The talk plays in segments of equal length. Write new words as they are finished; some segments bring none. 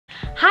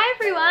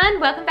everyone,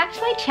 welcome back to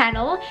my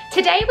channel.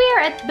 Today we are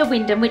at the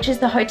Wyndham, which is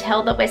the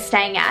hotel that we're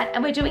staying at,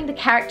 and we're doing the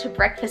character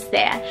breakfast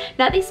there.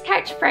 Now this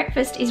character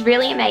breakfast is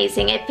really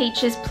amazing. It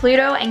features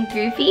Pluto and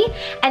Goofy,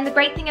 and the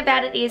great thing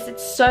about it is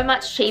it's so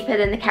much cheaper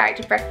than the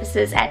character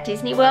breakfasts at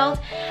Disney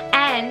World,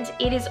 and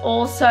it is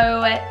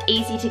also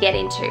easy to get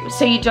into.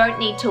 So you don't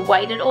need to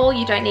wait at all,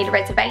 you don't need a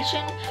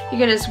reservation, you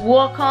can just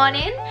walk on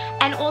in,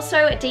 and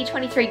also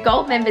D23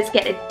 Gold members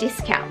get a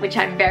discount, which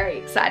I'm very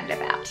excited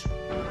about.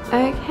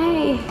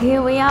 Okay,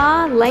 here we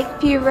are,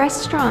 Lakeview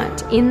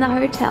Restaurant in the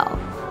hotel.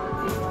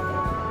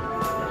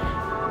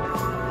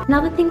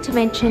 Another thing to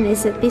mention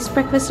is that this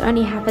breakfast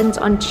only happens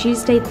on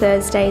Tuesday,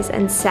 Thursdays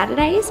and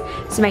Saturdays,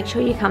 so make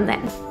sure you come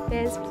then.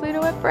 There's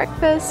Pluto at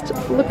breakfast,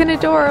 looking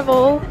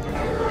adorable.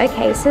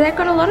 Okay, so they've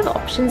got a lot of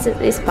options at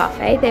this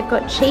buffet. They've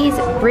got cheese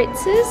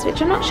britzes,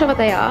 which I'm not sure what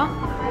they are.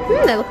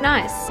 They look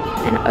nice.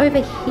 And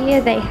over here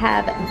they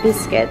have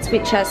biscuits,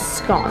 which are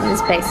scones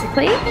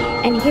basically.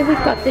 And here we've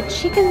got the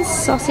chicken,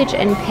 sausage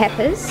and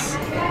peppers.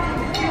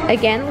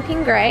 Again,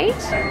 looking great.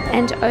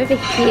 And over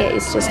here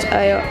is just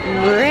a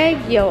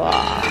regular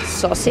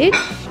sausage.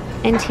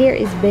 And here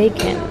is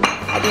bacon.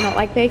 I do not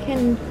like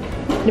bacon,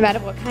 no matter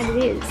what kind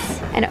it is.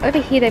 And over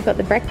here they've got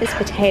the breakfast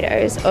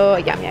potatoes. Oh,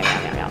 yum, yum,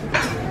 yum, yum, yum.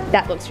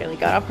 That looks really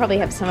good. I'll probably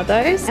have some of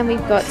those. And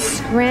we've got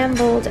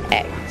scrambled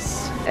eggs.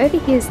 Over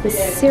here's the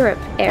syrup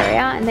area,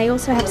 and they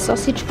also have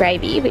sausage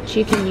gravy, which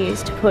you can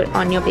use to put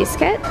on your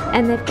biscuit.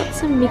 And they've got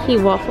some Mickey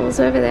waffles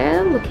over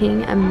there,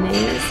 looking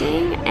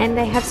amazing. And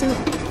they have some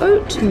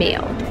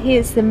oatmeal.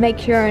 Here's the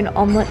make your own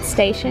omelette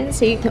station,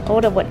 so you can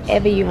order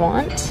whatever you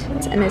want.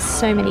 And there's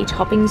so many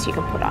toppings you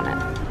can put on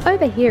it.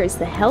 Over here is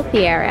the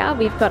healthy area.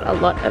 We've got a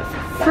lot of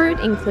fruit,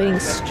 including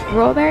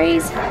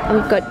strawberries. And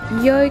we've got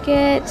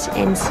yogurt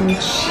and some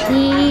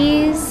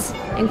cheese.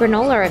 And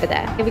granola over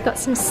there. We've got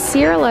some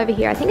cereal over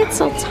here. I think it's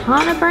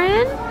Sultana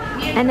brand.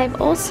 And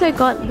they've also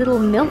got little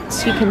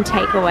milks you can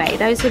take away.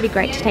 Those would be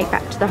great to take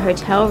back to the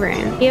hotel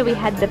room. Here we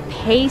had the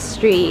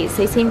pastries.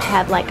 They seem to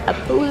have like a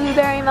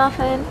blueberry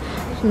muffin,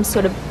 some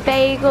sort of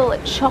bagel, a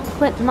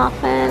chocolate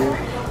muffin.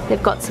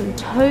 They've got some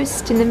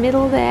toast in the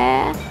middle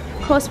there.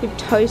 Of course with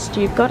toast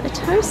you've got a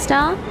toaster.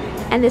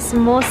 And there's some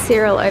more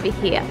cereal over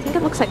here. I think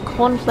it looks like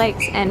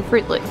cornflakes and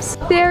Fruit Loops.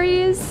 There he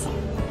is.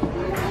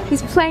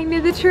 He's playing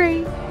near the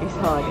tree. He's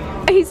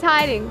hiding. He's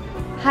hiding.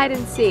 Hide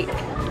and seek.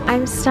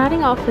 I'm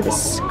starting off with a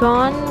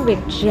scone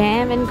with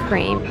jam and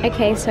cream.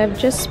 Okay, so I've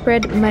just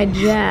spread my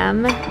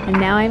jam and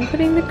now I'm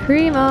putting the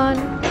cream on.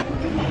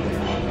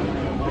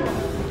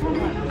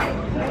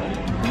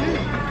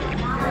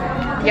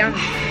 Yum.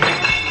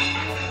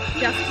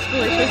 Just as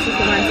delicious as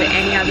the ones at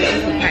any other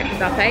Disney character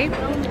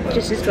buffet.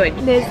 Just as good.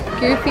 There's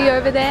Goofy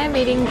over there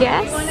meeting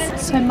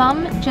guests. So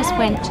Mum just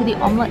went to the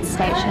omelette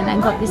station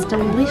and got this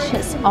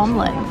delicious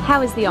omelette.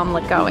 How is the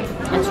omelette going?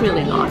 It's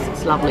really nice,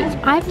 it's lovely.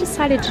 I've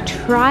decided to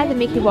try the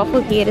Mickey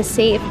waffle here to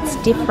see if it's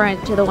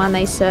different to the one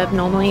they serve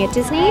normally at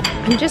Disney.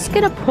 I'm just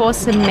gonna pour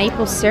some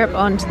maple syrup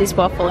onto this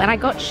waffle, and I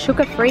got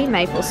sugar-free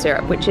maple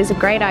syrup, which is a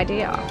great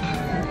idea.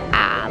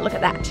 Ah, look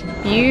at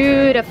that.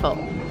 Beautiful.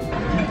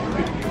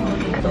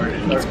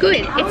 It's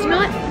good. It's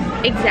not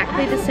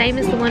exactly the same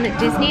as the one at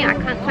Disney. I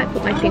can't quite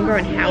put my finger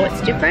on how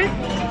it's different.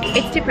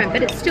 It's different,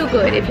 but it's still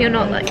good. If you're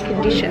not like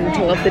conditioned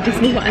to love the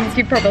Disney ones,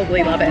 you'd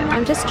probably love it.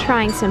 I'm just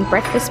trying some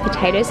breakfast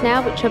potatoes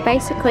now, which are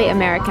basically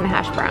American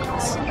hash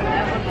browns.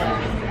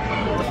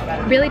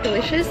 Really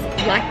delicious.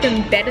 Like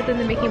them better than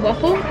the Mickey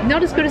waffle.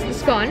 Not as good as the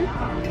scone.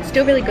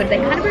 Still really good. They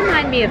kind of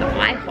remind me of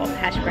IHOP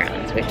hash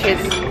browns, which is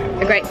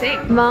a great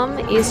thing. Mum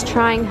is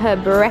trying her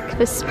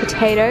breakfast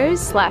potatoes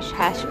slash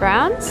hash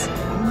browns.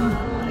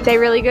 They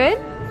really good?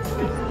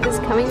 He's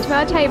coming to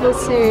our table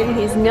soon.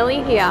 He's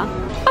nearly here.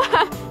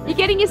 You're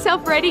getting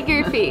yourself ready,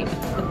 Goofy.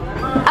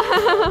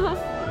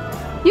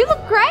 You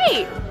look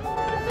great.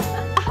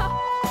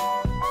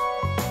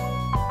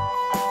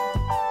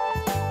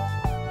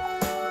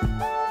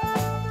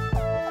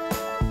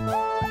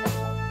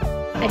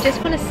 I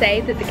just want to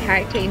say that the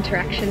character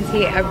interactions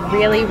here are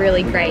really,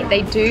 really great.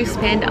 They do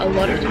spend a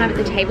lot of time at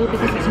the table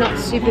because it's not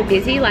super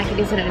busy like it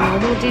is in a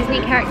normal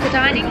Disney character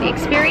dining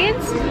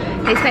experience.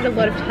 They spend a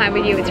lot of time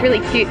with you. It's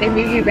really cute. They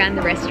move you around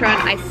the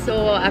restaurant. I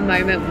saw a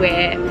moment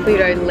where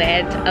Pluto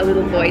led a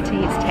little boy to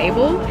his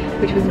table,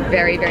 which was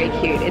very, very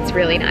cute. It's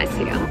really nice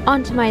here.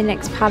 On to my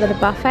next part of the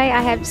buffet.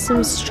 I have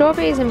some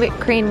strawberries and whipped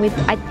cream with,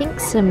 I think,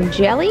 some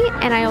jelly,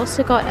 and I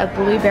also got a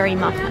blueberry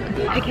muffin.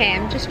 Okay,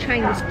 I'm just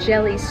trying this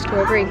jelly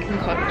strawberry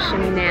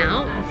concoction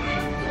now.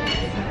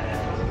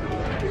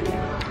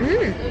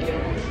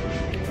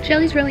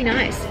 Jelly's really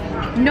nice.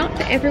 Not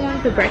for everyone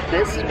for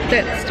breakfast,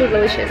 but still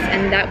delicious.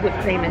 And that whipped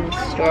cream and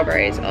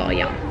strawberries, oh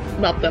yum,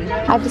 love them.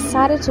 I've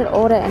decided to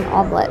order an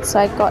omelette, so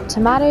I've got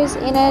tomatoes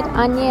in it,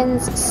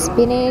 onions,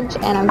 spinach,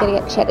 and I'm gonna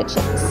get cheddar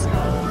cheese.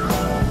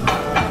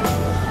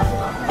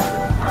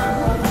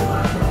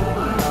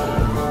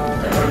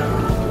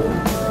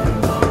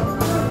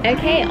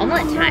 Okay,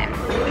 omelette time.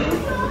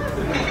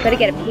 Gotta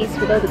get a piece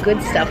with all the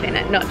good stuff in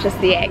it, not just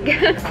the egg.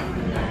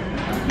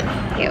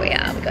 Here we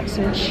are. we've got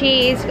some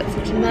cheese, we've got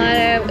some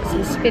tomato, we've got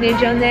some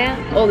spinach on there,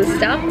 all this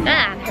stuff.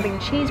 I'm having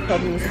cheese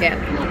problems again.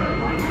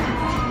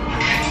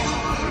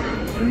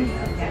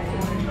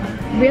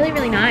 Really,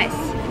 really nice.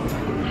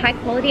 High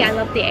quality. I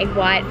love the egg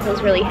white, it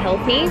feels really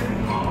healthy.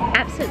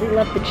 Absolutely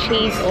love the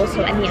cheese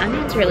also, and the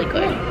onion's really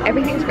good.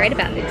 Everything's great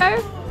about this.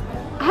 Oh,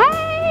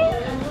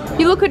 hey!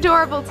 You look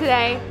adorable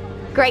today.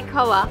 Great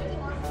collar.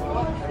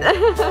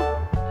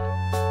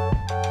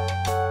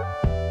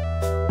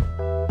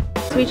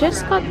 So we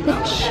just got the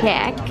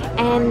check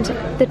and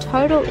the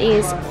total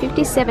is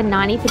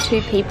 $57.90 for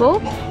 2 people,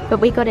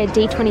 but we got a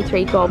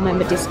D23 Gold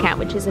member discount,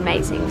 which is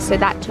amazing. So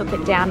that took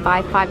it down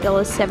by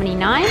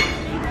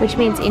 $5.79, which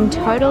means in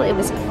total it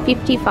was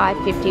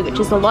 $55.50, which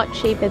is a lot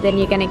cheaper than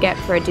you're gonna get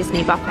for a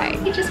Disney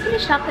buffet. We just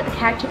finished up at the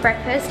character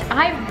breakfast.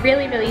 I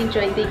really, really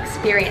enjoyed the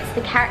experience.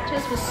 The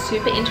characters were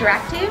super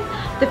interactive.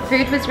 The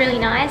food was really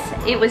nice.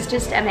 It was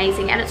just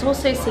amazing. And it's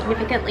also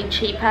significantly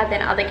cheaper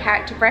than other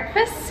character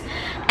breakfasts.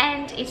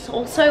 And it's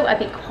also a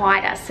bit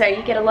quieter, so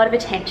you get a lot of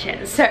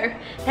attention. So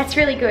that's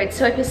really good.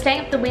 So if you're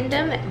staying at the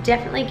Wyndham,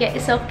 definitely get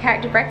yourself a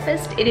character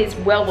breakfast. It is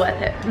well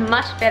worth it.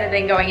 Much better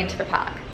than going into the park.